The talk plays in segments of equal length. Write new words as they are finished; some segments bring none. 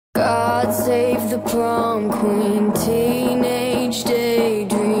God save the prom queen, teenage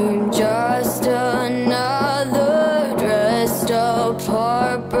daydream, just another dressed up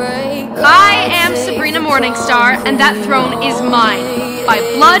heartbreak. I am Sabrina Morningstar, and that throne is mine, by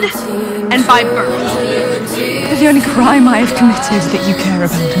blood and by birth. The only crime I have committed that you care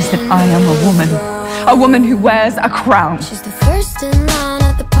about is that I am a woman who wears a crown. She's the first in line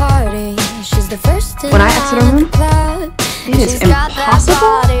at the party. She's the first in When I exit a room, it is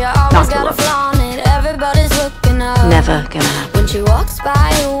impossible not to look. Everybody's looking up. Never gonna happen. When she walks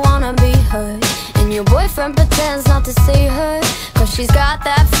by, you wanna be her, and your boyfriend pretends not to see her, cause she's got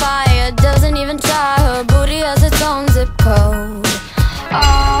that fire, doesn't even try. Her booty has its own zip code.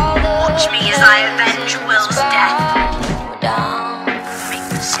 Watch me as I avenge Will's death. Make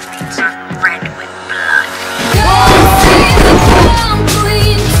the streets red with blood.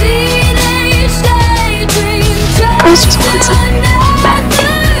 I was just wanting something bad.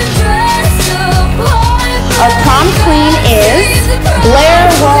 Our prom queen is Blair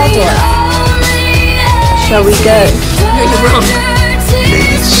Waldorf. Shall we go? No, you're wrong.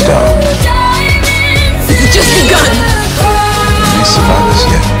 Maybe stop. This has just begun. Any survivors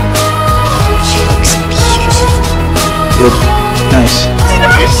yet? She looks beautiful. You look nice. I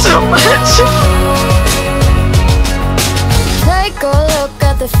love you so much. Take a look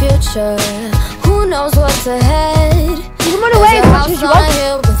at the future. Who knows what's ahead? You can run away as much as you want.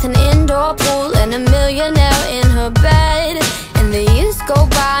 Hill with an indoor pool and a millionaire in her bed. And the years go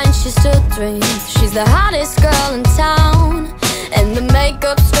by and she still dreams. She's the hottest girl in town, and the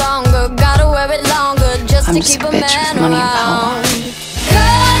makeup's stronger. Gotta wear it longer just to keep a man around.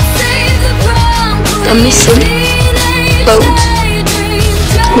 I'm missing boat.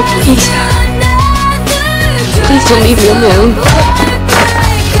 Please don't leave me alone.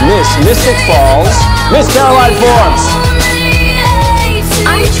 Miss Mystic Falls, Miss Caroline Forbes.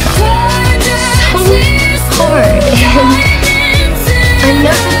 I'm trying so hard, and I'm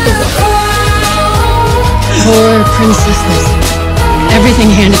not the one. Poor princesses. Everything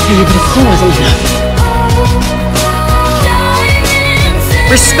handed to you, but it still wasn't enough.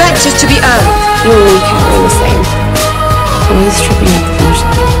 Respect is to be earned. You and me can't be the same. Always tripping at the finish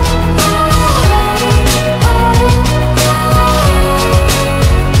line.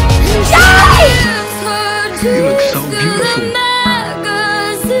 You look so beautiful.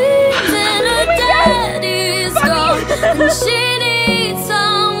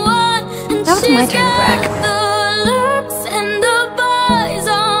 That was my turn to brag.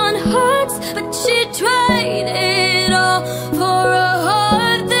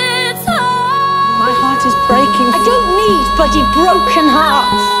 My heart is breaking. I don't need bloody broken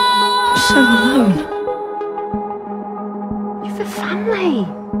hearts. I'm so alone. You've a family.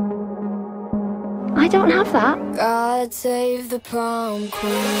 I don't have that. God save the prom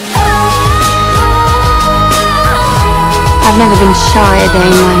queen. I've never been shy a day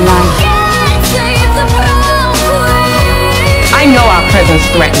in my life. I know our presence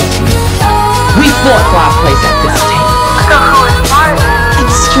threatens you. We fought for our place at this table. I'm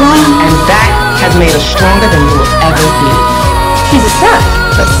strong. And that has made us stronger than you will ever be. He's a sir,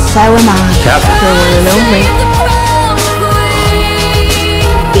 but so am I. Captain. The one and only.